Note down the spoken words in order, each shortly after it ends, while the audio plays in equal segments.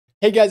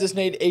Hey guys, it's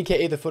Nate,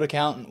 aka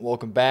TheFutAccountant.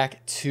 Welcome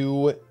back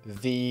to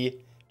the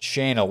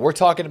channel. We're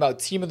talking about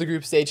Team of the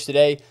Group stage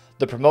today,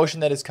 the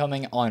promotion that is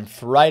coming on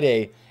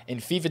Friday in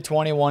FIFA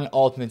 21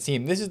 Ultimate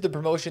Team. This is the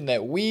promotion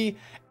that we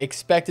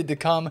expected to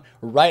come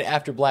right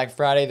after Black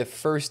Friday, the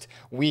first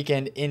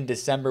weekend in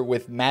December,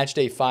 with Match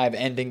Day 5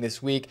 ending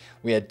this week.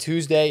 We had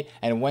Tuesday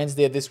and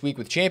Wednesday of this week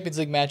with Champions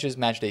League matches,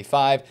 Match Day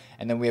 5,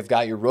 and then we have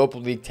got Europa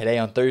League today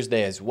on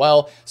Thursday as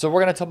well. So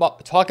we're going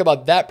to talk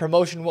about that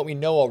promotion, what we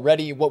know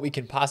already, what we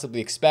can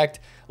possibly expect,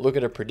 look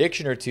at a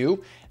prediction or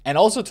two, and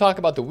also talk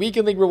about the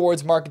Weekend League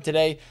rewards market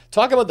today,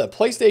 talk about the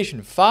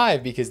PlayStation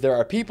 5 because there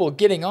are people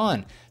getting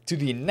on to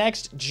the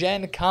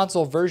next-gen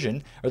console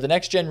version, or the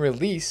next-gen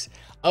release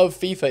of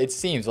FIFA, it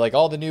seems. Like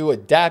all the new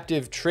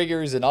adaptive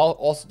triggers and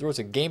all sorts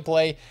of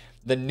gameplay.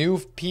 The new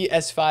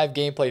PS5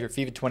 gameplay for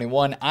FIFA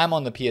 21. I'm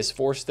on the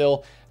PS4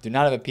 still. Do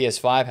not have a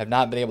PS5. Have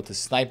not been able to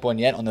snipe one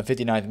yet on the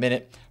 59th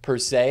minute, per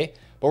se.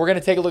 But we're going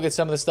to take a look at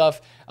some of the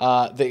stuff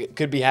that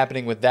could be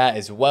happening with that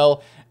as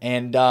well.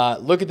 And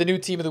look at the new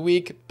team of the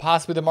week.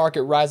 Possibly the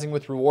market rising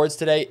with rewards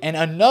today. And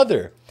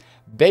another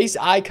base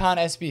icon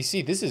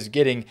SBC. This is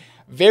getting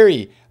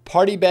very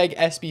party bag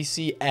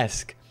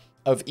SBC-esque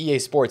of EA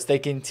Sports. They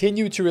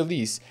continue to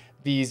release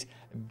these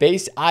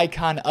base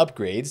icon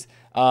upgrades,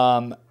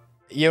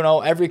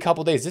 every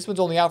couple days. This one's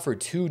only out for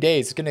 2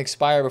 days. It's going to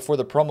expire before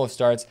the promo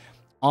starts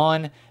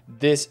on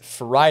this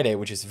Friday,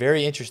 which is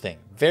very interesting.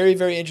 Very,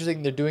 very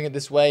interesting. They're doing it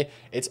this way.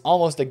 It's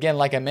almost, again,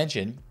 like I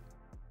mentioned,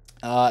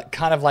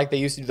 kind of like they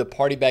used to do the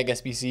party bag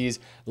SBCs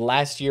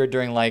last year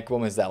during, like,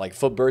 when was that? Like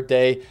Foot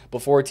Birthday,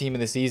 before Team of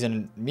the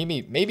Season,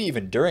 maybe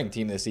even during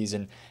Team of the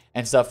Season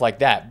and stuff like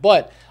that.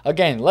 But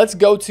again, let's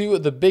go to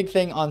the big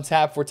thing on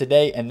tap for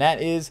today, and that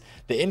is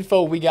the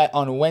info we got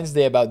on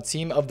Wednesday about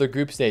Team of the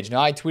Group stage.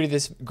 Now, I tweeted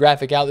this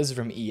graphic out. This is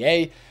from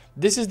EA.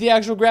 This is the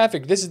actual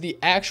graphic. This is the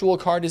actual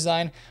card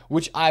design,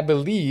 which I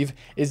believe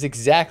is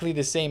exactly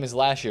the same as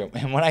last year.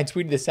 And when I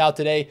tweeted this out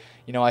today,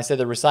 I said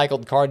the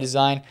recycled card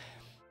design.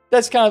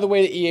 That's kind of the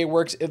way that EA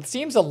works. It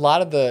seems a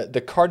lot of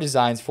the card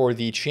designs for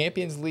the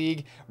Champions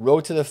League,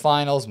 Road to the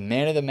Finals,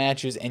 Man of the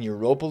Matches, and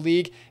Europa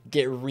League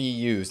get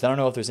reused. I don't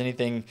know if there's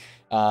anything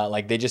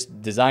like they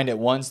just designed it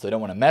once, so they don't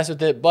want to mess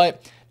with it.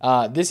 But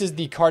this is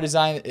the card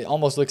design. It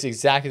almost looks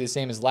exactly the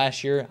same as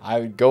last year.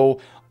 I would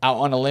go out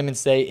on a limb and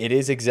say it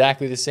is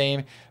exactly the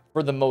same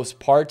for the most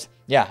part.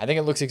 Yeah, I think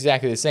it looks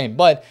exactly the same.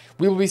 But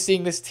we will be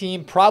seeing this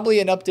team,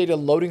 probably an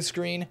updated loading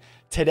screen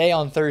today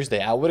on Thursday.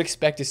 I would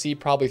expect to see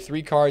probably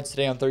 3 cards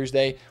today on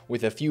Thursday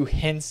with a few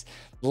hints.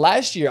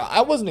 Last year,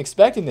 I wasn't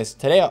expecting this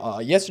today.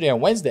 Yesterday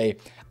on Wednesday,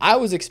 I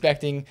was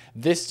expecting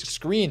this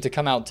screen to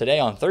come out today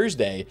on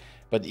Thursday,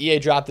 but EA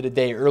dropped it a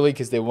day early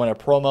because they want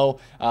to promo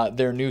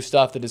their new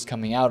stuff that is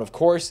coming out, of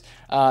course.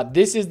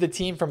 This is the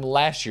team from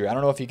last year. I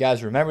don't know if you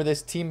guys remember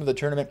this team of the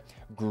tournament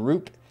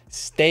group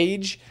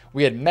stage.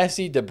 We had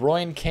Messi, De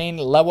Bruyne, Kane,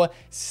 Lewa,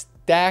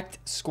 stacked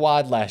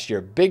squad last year.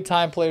 Big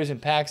time players in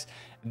packs.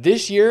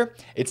 This year,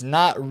 it's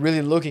not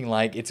really looking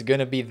like it's going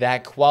to be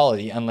that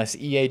quality unless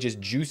EA just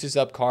juices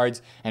up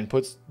cards and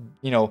puts,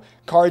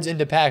 cards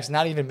into packs,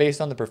 not even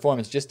based on the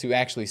performance, just to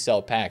actually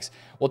sell packs.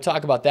 We'll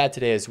talk about that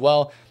today as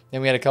well.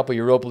 Then we had a couple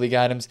Europa League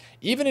items.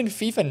 Even in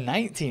FIFA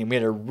 19, we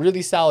had a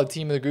really solid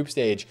team of the group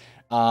stage.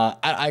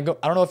 I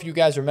don't know if you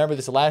guys remember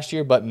this last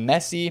year, but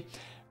Messi,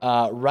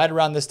 right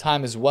around this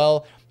time as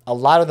well, a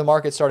lot of the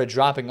market started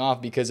dropping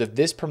off because of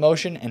this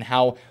promotion and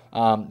how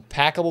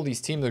packable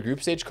these Team of the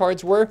Group stage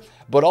cards were,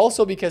 but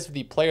also because of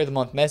the Player of the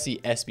Month Messi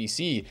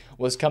SBC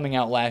was coming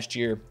out last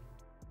year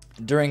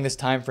during this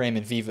time frame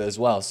in FIFA as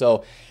well.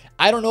 So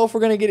I don't know if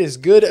we're going to get as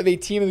good of a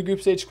Team of the Group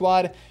stage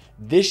squad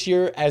this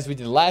year as we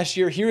did last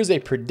year. Here is a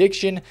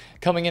prediction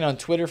coming in on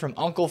Twitter from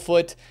Uncle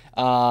Foot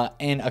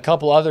and a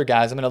couple other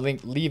guys. I'm going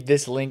to leave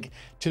this link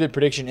to the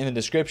prediction in the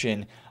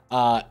description.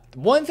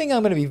 One thing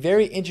I'm going to be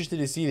very interested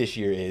to see this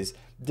year is,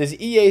 does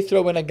EA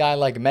throw in a guy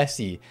like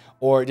Messi,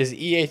 or does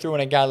EA throw in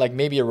a guy like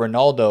maybe a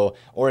Ronaldo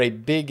or a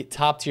big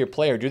top tier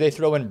player? Do they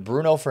throw in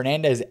Bruno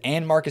Fernandes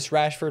and Marcus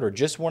Rashford, or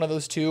just one of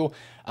those two?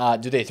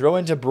 Do they throw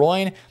in De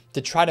Bruyne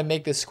to try to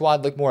make this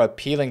squad look more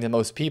appealing to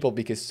most people?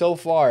 Because so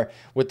far,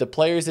 with the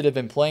players that have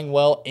been playing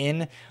well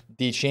in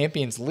the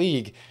Champions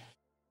League,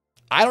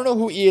 I don't know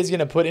who EA is going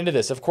to put into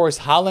this. Of course,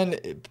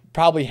 Haaland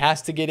probably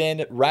has to get in.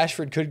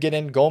 Rashford could get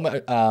in.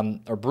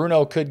 Or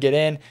Bruno could get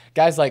in.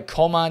 Guys like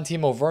Coman,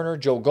 Timo Werner,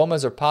 Joe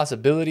Gomez are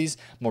possibilities.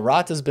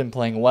 Morata's been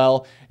playing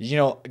well.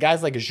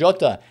 Guys like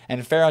Jota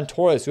and Ferran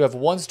Torres, who have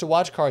ones to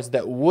watch cards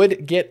that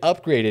would get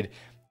upgraded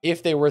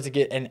if they were to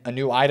get a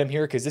new item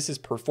here, because this is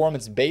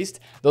performance based.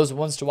 Those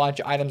ones to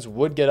watch items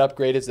would get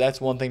upgraded. So that's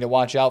one thing to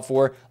watch out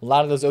for. A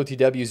lot of those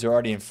OTWs are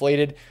already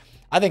inflated.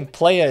 I think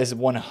Playa is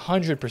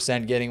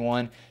 100% getting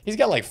one. He's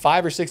got like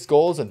 5 or 6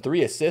 goals and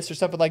 3 assists or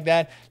something like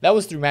that. That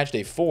was through match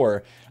day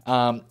 4.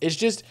 It's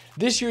just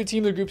this year,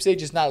 Team of the Group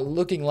stage is not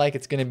looking like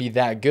it's going to be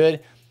that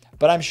good.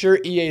 But I'm sure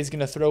EA is going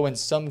to throw in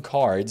some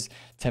cards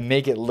to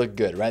make it look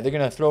good, right? They're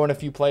going to throw in a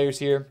few players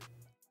here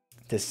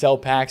to sell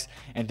packs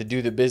and to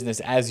do the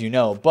business, as you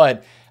know.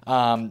 But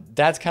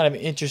that's kind of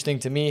interesting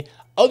to me.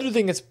 Other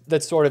thing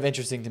that's sort of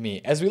interesting to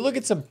me, as we look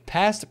at some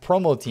past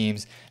promo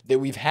teams that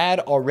we've had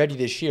already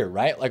this year,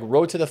 right? Like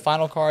Road to the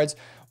Final cards,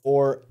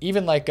 or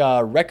even like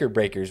Record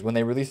Breakers, when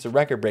they released the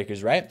Record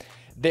Breakers, right?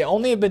 They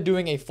only have been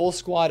doing a full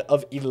squad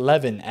of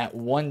 11 at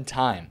one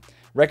time.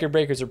 Record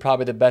Breakers are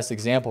probably the best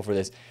example for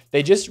this.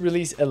 They just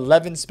release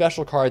 11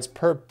 special cards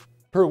per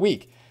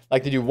week.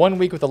 Like they do 1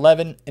 week with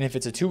 11, and if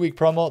it's a 2-week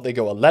promo, they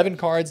go 11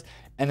 cards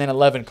and then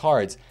 11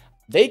 cards.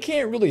 They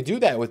can't really do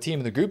that with Team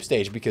of the Group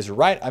stage because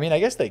I mean, I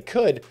guess they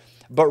could,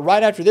 but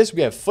right after this,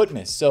 we have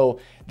Footmas.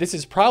 So this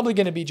is probably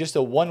going to be just a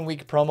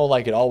 1-week promo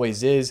like it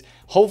always is.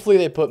 Hopefully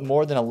they put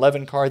more than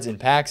 11 cards in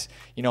packs,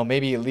 you know,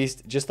 maybe at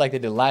least just like they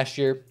did last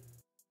year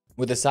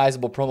with a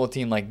sizable promo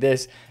team like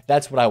this.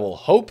 That's what I will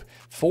hope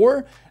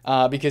for,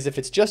 because if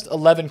it's just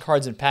 11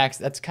 cards in packs,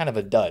 that's kind of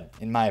a dud,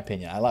 in my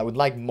opinion. I would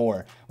like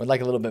more, would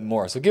like a little bit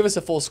more. So give us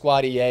a full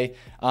squad, EA.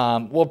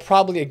 We'll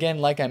probably, again,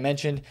 like I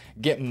mentioned,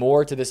 get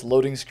more to this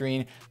loading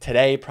screen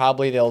today.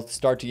 Probably they'll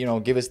start to, you know,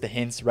 give us the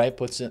hints, right?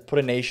 Put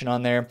a nation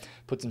on there,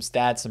 put some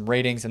stats, some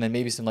ratings, and then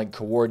maybe some like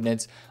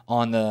coordinates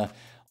on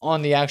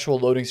the actual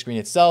loading screen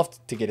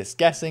itself to get us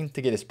guessing,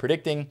 to get us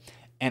predicting,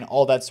 and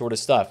all that sort of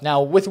stuff.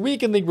 Now, with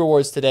Weekend League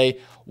rewards today,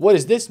 what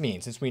does this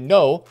mean? Since we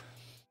know,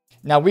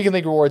 now Weekend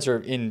League rewards are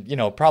in, you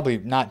know, probably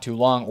not too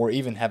long or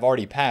even have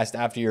already passed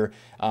after you're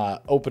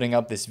opening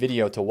up this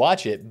video to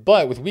watch it.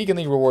 But with Weekend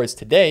League rewards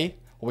today,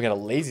 well, we got a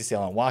lazy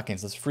sale on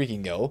Watkins. Let's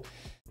freaking go.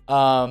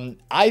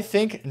 I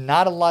think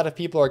not a lot of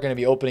people are going to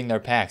be opening their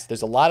packs.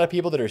 There's a lot of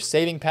people that are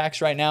saving packs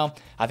right now.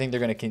 I think they're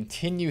going to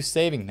continue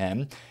saving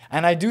them.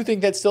 And I do think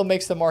that still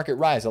makes the market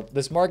rise.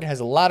 This market has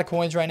a lot of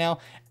coins right now.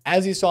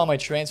 As you saw on my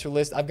transfer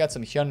list, I've got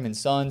some Hyunmin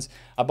Suns.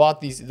 I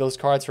bought those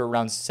cards for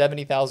around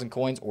 70,000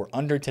 coins or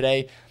under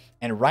today.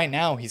 And right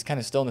now, he's kind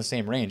of still in the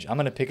same range. I'm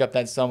going to pick up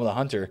that Sun with a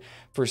Hunter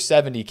for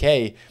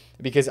 70K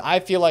because I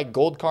feel like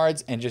gold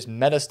cards and just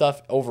meta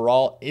stuff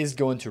overall is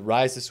going to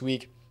rise this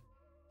week.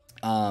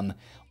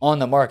 On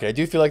the market, I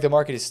do feel like the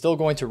market is still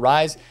going to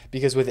rise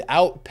because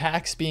without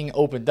packs being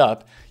opened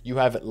up, you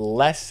have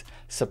less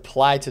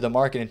supply to the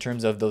market in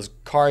terms of those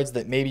cards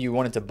that maybe you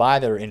wanted to buy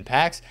that are in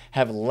packs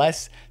have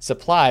less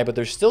supply, but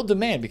there's still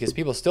demand because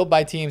people still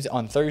buy teams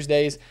on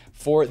Thursdays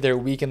for their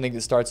weekend league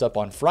that starts up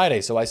on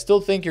Friday. So I still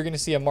think you're going to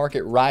see a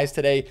market rise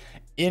today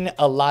in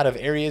a lot of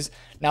areas.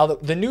 Now,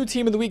 the new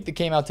team of the week that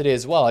came out today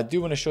as well, I do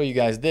want to show you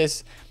guys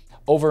this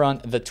over on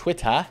the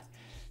Twitter.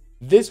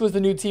 This was the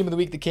new team of the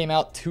week that came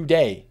out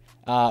today.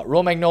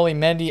 Romagnoli,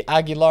 Mendy,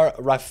 Aguilar,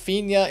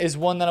 Rafinha is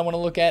one that I want to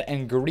look at,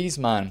 and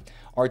Griezmann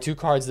are two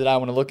cards that I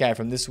want to look at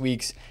from this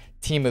week's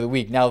team of the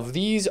week. Now,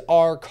 these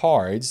are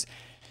cards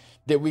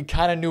that we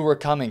kind of knew were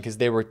coming because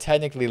they were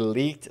technically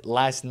leaked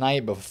last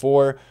night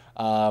before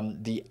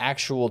the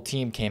actual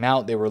team came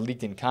out. They were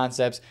leaked in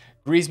concepts.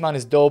 Griezmann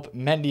is dope.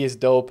 Mendy is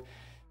dope.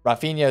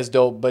 Rafinha is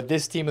dope. But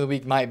this team of the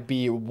week might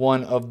be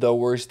one of the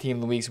worst team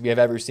of the weeks we have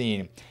ever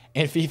seen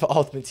in FIFA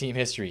Ultimate Team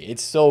history.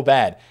 It's so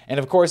bad. And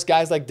of course,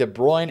 guys like De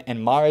Bruyne and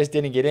Mahrez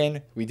didn't get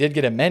in. We did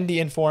get a Mendy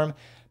in form,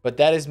 but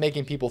that is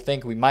making people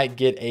think we might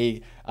get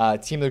a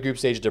team of the group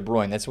stage De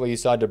Bruyne. That's why you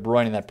saw De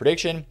Bruyne in that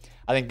prediction.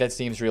 I think that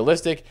seems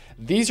realistic.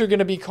 These are going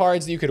to be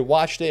cards that you could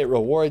watch today at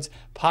rewards,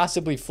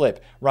 possibly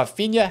flip.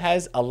 Rafinha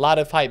has a lot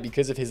of hype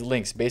because of his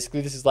links.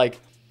 Basically, this is like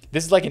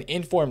an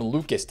informed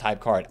Lucas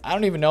type card. I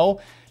don't even know,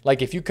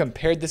 like if you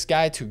compared this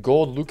guy to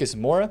gold Lucas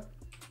Moura,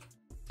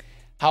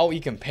 how he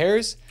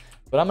compares.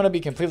 But I'm going to be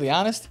completely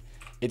honest,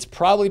 it's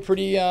probably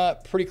pretty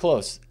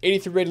close.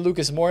 83 rated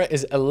Lucas Moura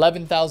is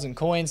 11,000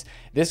 coins.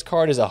 This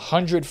card is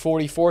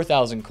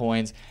 144,000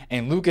 coins.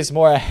 And Lucas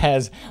Moura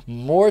has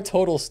more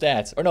total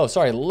stats. Or no,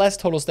 sorry, less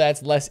total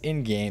stats, less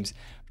in-games.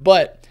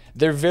 But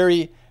they're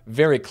very,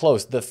 very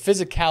close. The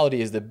physicality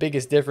is the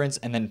biggest difference.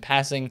 And then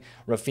passing,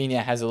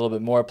 Rafinha has a little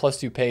bit more.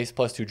 +2 pace,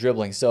 +2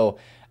 dribbling. So,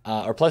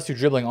 or +2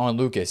 dribbling on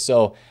Lucas.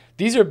 So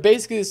these are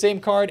basically the same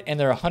card, and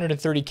they're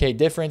 130K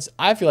difference.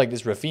 I feel like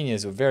this Rafinha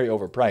is very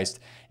overpriced,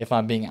 if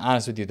I'm being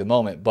honest with you at the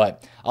moment.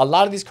 But a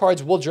lot of these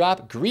cards will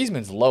drop.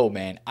 Griezmann's low,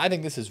 man. I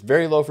think this is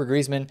very low for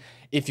Griezmann.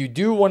 If you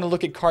do want to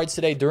look at cards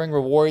today during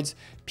rewards,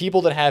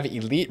 people that have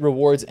elite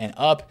rewards and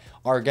up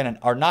are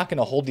not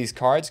gonna hold these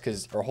cards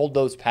or hold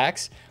those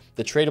packs.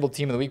 The tradable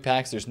team of the week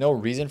packs, there's no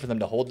reason for them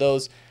to hold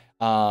those.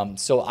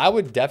 So I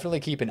would definitely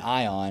keep an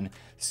eye on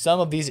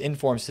some of these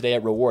informs today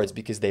at rewards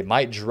because they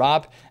might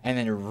drop and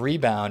then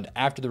rebound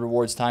after the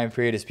rewards time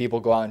period as people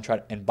go out and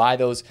try and buy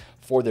those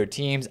for their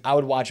teams. I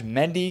would watch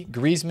Mendy,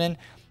 Griezmann,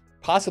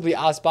 possibly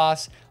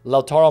Aspas,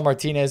 Lautaro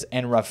Martinez,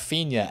 and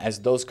Rafinha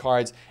as those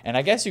cards. And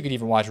I guess you could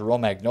even watch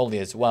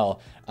Romagnoli as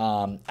well.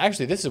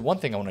 Actually, this is one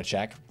thing I want to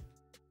check.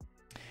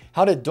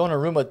 How did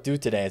Donnarumma do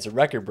today as a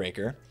record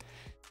breaker?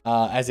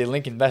 As a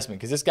link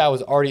investment, because this guy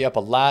was already up a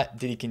lot.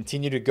 Did he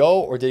continue to go,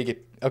 or did he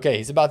get... Okay,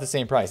 he's about the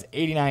same price,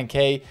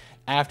 89K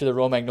after the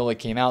Romagnoli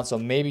came out. So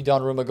maybe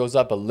Donnarumma goes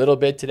up a little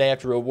bit today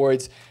after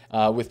rewards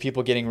with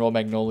people getting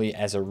Romagnoli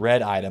as a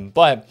red item.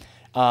 But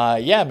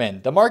yeah,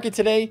 man, the market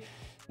today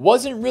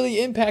wasn't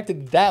really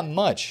impacted that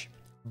much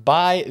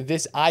by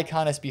this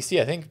icon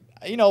SBC. I think,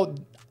 you know,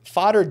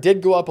 Fodder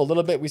did go up a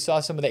little bit. We saw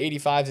some of the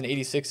 85s and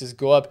 86s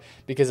go up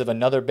because of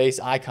another base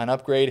icon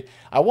upgrade.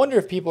 I wonder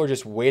if people are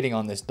just waiting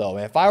on this, though.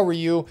 And if I were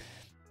you...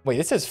 Wait,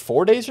 it says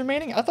 4 days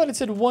remaining? I thought it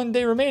said 1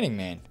 day remaining,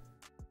 man.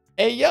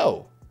 Hey,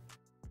 yo.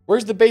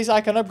 Where's the base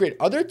icon upgrade?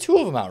 Are there 2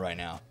 of them out right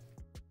now?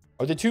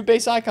 Are there 2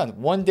 base icons?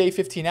 1 day,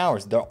 15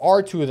 hours. There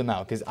are 2 of them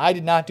out because I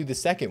did not do the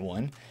second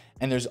one.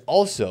 And there's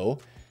also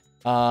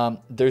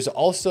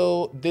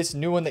this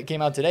new one that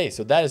came out today.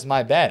 So that is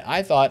my bad.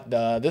 I thought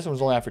this one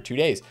was only out for 2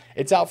 days.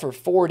 It's out for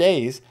 4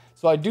 days.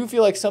 So I do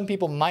feel like some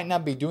people might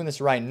not be doing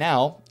this right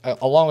now,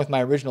 along with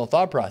my original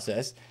thought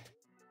process,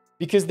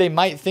 because they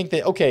might think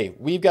that, okay,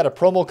 we've got a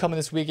promo coming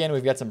this weekend.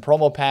 We've got some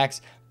promo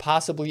packs.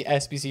 Possibly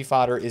SBC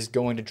fodder is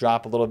going to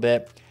drop a little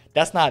bit.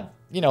 That's not,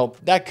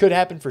 that could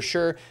happen for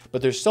sure,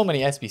 but there's so many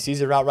SBCs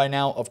that are out right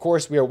now. Of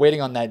course, we are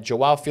waiting on that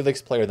Joao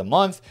Felix Player of the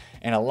Month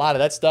and a lot of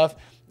that stuff.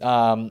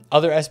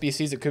 Other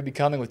SBCs that could be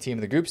coming with Team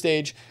of the Group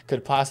Stage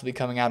could possibly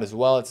coming out as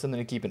well. It's something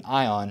to keep an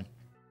eye on.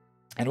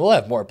 And we'll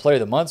have more Player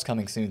of the Months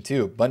coming soon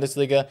too.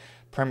 Bundesliga,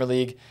 Premier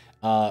League,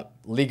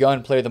 Liga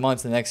and Player of the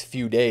Months in the next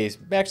few days.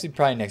 Actually,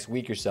 probably next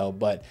week or so.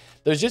 But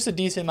there's just a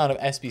decent amount of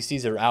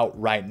SBCs that are out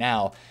right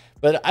now.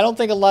 But I don't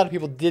think a lot of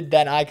people did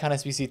that icon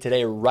SBC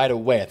today right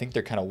away. I think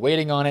they're kind of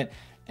waiting on it.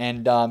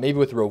 And maybe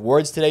with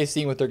rewards today,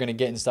 seeing what they're going to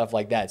get and stuff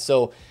like that.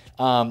 So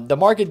the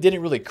market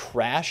didn't really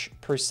crash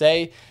per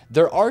se.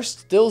 There are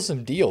still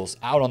some deals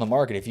out on the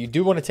market. If you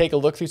do want to take a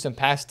look through some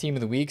past Team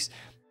of the Weeks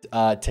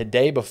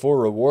today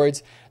before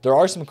rewards, there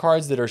are some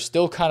cards that are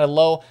still kind of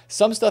low.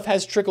 Some stuff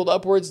has trickled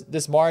upwards.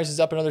 This Mars is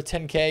up another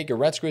 10K.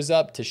 Goretzka is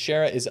up.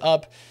 Teixeira is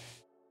up.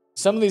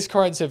 Some of these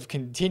cards have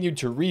continued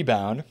to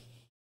rebound.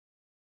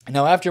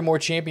 Now, after more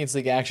Champions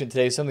League action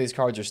today, some of these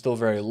cards are still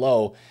very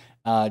low.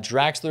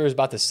 Draxler is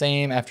about the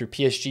same after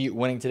PSG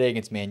winning today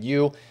against Man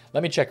U.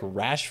 Let me check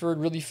Rashford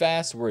really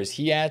fast. Where is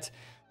he at?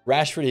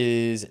 Rashford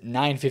is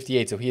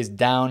 958, so he is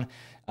down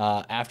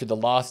after the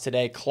loss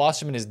today.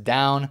 Klosterman is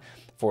down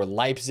for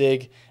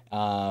Leipzig.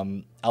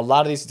 A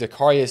lot of these,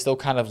 Zakaria is still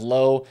kind of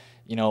low.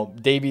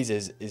 Davies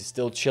is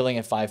still chilling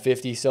at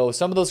 550. So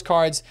some of those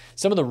cards,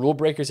 some of the rule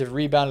breakers have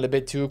rebounded a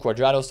bit too.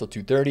 Cuadrado still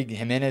 230.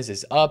 Jimenez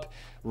is up.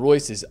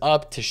 Royce is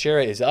up.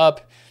 Teixeira is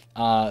up.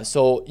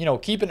 So,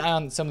 keep an eye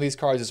on some of these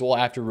cards as well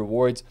after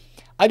rewards.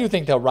 I do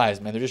think they'll rise,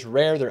 man. They're just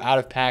rare. They're out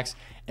of packs,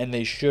 and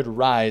they should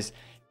rise.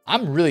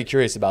 I'm really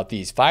curious about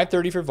these.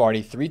 530 for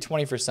Vardy,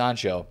 320 for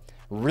Sancho.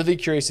 Really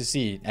curious to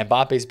see.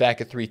 Mbappe's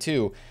back at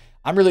 3-2.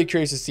 I'm really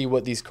curious to see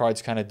what these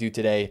cards kind of do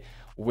today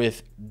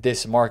with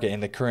this market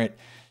and the current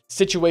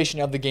situation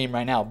of the game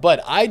right now.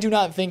 But I do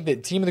not think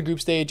that Team of the Group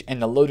Stage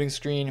and the loading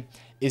screen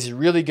is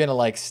really going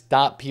to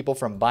stop people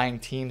from buying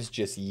teams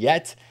just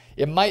yet.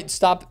 It might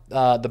stop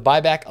the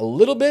buyback a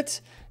little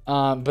bit,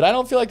 but I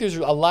don't feel like there's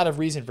a lot of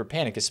reason for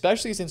panic,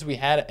 especially since we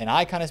had an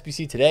icon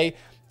SBC today.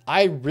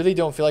 I really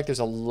don't feel like there's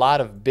a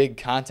lot of big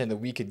content that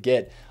we could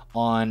get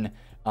on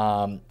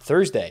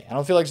Thursday. I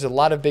don't feel like there's a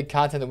lot of big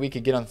content that we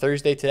could get on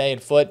Thursday today in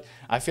foot.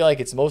 I feel like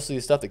it's mostly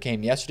the stuff that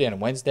came yesterday and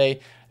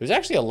Wednesday. There's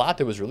actually a lot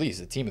that was released.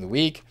 The Team of the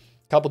Week,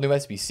 a couple new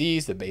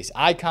SBCs, the base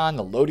icon,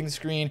 the loading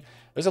screen.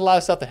 There's a lot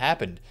of stuff that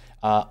happened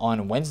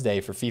on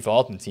Wednesday for FIFA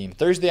Ultimate Team.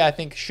 Thursday, I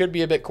think, should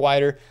be a bit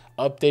quieter.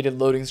 Updated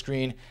loading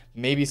screen,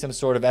 maybe some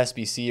sort of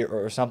SBC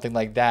or something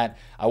like that.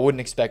 I wouldn't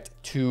expect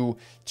too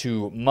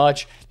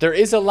much. There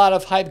is a lot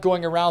of hype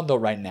going around, though,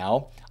 right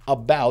now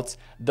about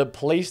the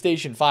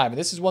PlayStation 5. And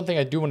this is one thing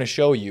I do want to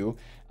show you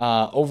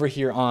over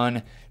here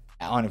on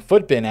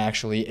Footbin,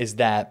 actually, is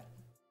that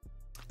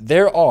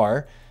there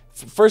are...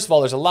 First of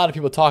all, there's a lot of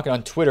people talking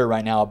on Twitter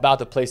right now about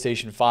the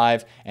PlayStation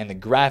 5 and the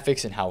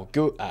graphics and how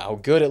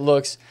good it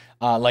looks.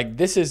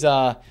 This is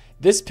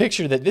this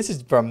picture this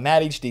is from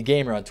Matt HD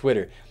Gamer on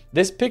Twitter.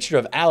 This picture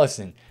of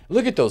Allison.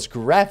 Look at those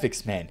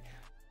graphics, man.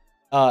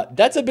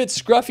 That's a bit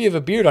scruffy of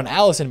a beard on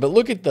Allison, but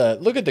look at the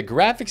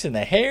graphics and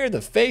the hair,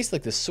 the face,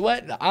 like the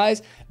sweat, the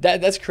eyes.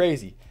 That's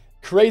crazy,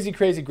 crazy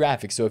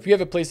graphics. So if you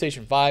have a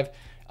PlayStation 5,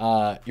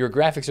 your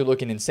graphics are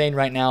looking insane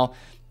right now.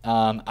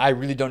 I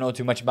really don't know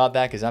too much about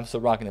that because I'm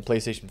still rocking the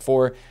PlayStation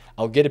 4.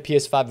 I'll get a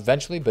PS5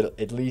 eventually, but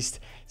at least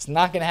it's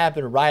not going to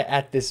happen right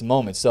at this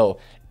moment. So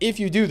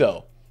if you do,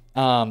 though,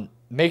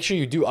 make sure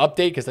you do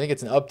update, because I think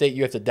it's an update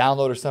you have to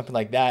download or something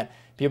like that.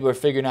 People are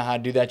figuring out how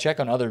to do that. Check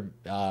on other,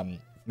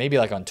 maybe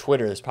like on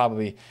Twitter. There's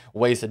probably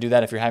ways to do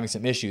that if you're having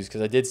some issues,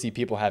 because I did see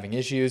people having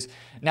issues.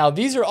 Now,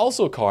 these are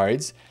also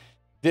cards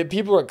that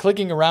people are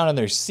clicking around and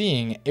they're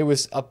seeing. It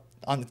was on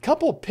a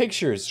couple of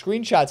pictures,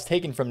 screenshots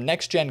taken from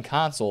next-gen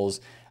consoles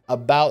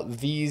about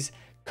these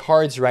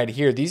cards right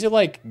here. These are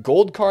like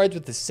gold cards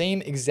with the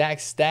same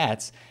exact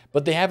stats,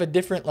 but they have a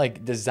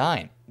different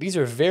design. These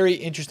are very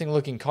interesting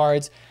looking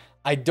cards.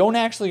 I don't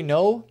actually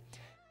know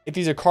if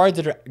these are cards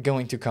that are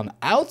going to come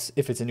out,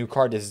 if it's a new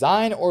card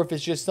design, or if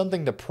it's just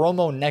something to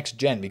promo next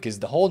gen, because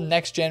the whole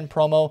next gen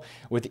promo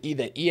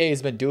that EA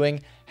has been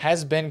doing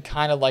has been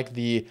kind of like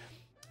the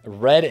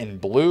red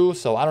and blue.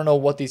 So I don't know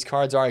what these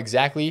cards are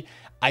exactly.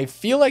 I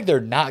feel like they're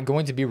not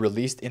going to be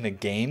released in the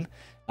game.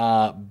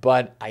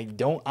 But I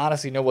don't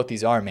honestly know what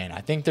these are, man.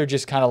 I think they're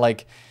just kind of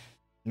like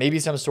maybe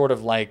some sort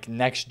of like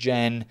next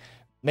gen.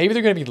 Maybe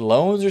they're going to be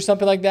loans or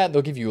something like that.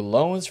 They'll give you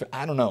loans for,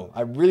 I don't know.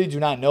 I really do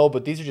not know,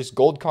 but these are just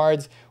gold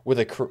cards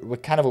with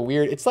kind of a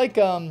weird, it's like,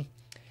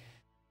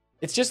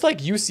 it's just like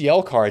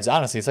UCL cards,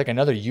 honestly. It's like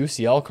another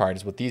UCL card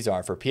is what these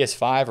are for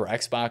PS5 or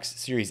Xbox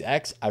Series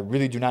X. I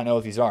really do not know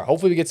what these are.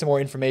 Hopefully we get some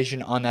more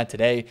information on that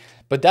today.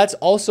 But that's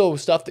also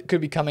stuff that could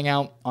be coming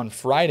out on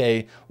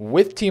Friday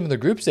with Team of the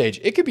Group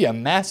Stage. It could be a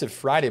massive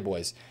Friday,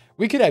 boys.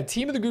 We could have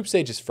Team of the Group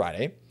Stage this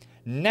Friday.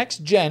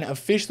 Next Gen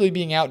officially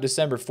being out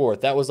December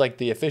 4th. That was like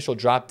the official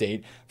drop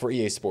date for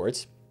EA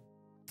Sports.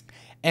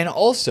 And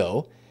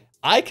also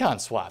icon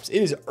swaps. It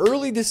is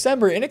early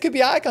December and it could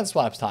be icon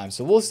swaps time.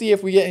 So we'll see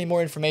if we get any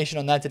more information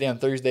on that today on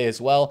Thursday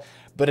as well.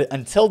 But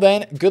until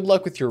then, good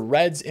luck with your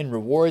reds and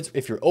rewards.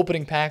 If you're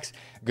opening packs,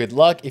 good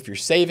luck. If you're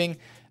saving,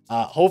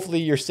 hopefully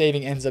your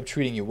saving ends up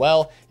treating you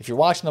well. If you're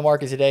watching the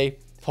market today,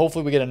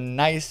 hopefully we get a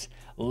nice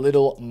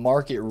little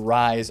market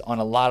rise on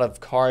a lot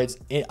of cards,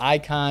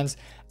 icons,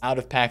 out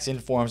of packs,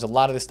 informs, a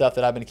lot of the stuff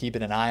that I've been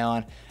keeping an eye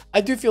on.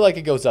 I do feel like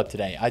it goes up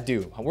today. I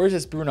do. Where's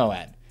this Bruno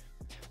at?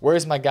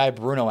 Where's my guy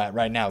Bruno at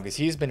right now? Because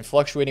he's been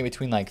fluctuating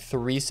between like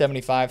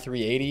 375,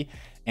 380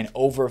 and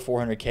over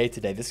 400K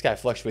today. This guy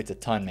fluctuates a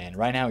ton, man.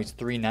 Right now he's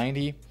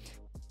 390.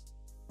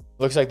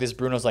 Looks like this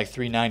Bruno's like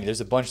 390.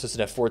 There's a bunch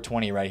listed at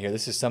 420 right here.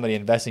 This is somebody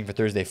investing for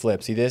Thursday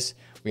Flip. See this?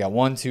 We got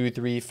 1, 2,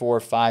 3, 4,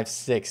 5,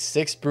 6.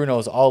 6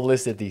 Brunos all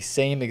listed at the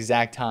same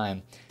exact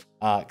time.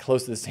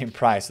 Close to the same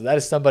price. So that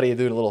is somebody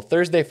doing a little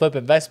Thursday Flip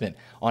investment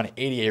on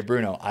 88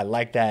 Bruno. I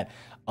like that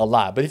a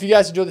lot. But if you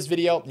guys enjoyed this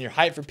video and you're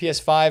hyped for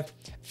PS5,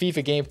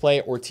 FIFA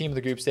gameplay, or Team of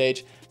the Group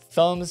Stage,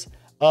 thumbs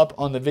up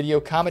on the video.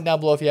 Comment down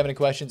below if you have any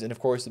questions. And of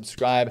course,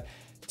 subscribe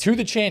to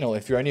the channel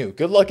if you're new.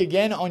 Good luck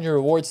again on your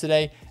rewards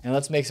today. And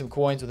let's make some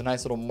coins with a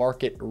nice little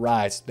market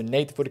rise. It's been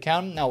Nate, the Foot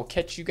Accountant. And I will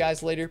catch you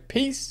guys later.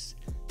 Peace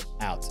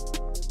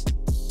out.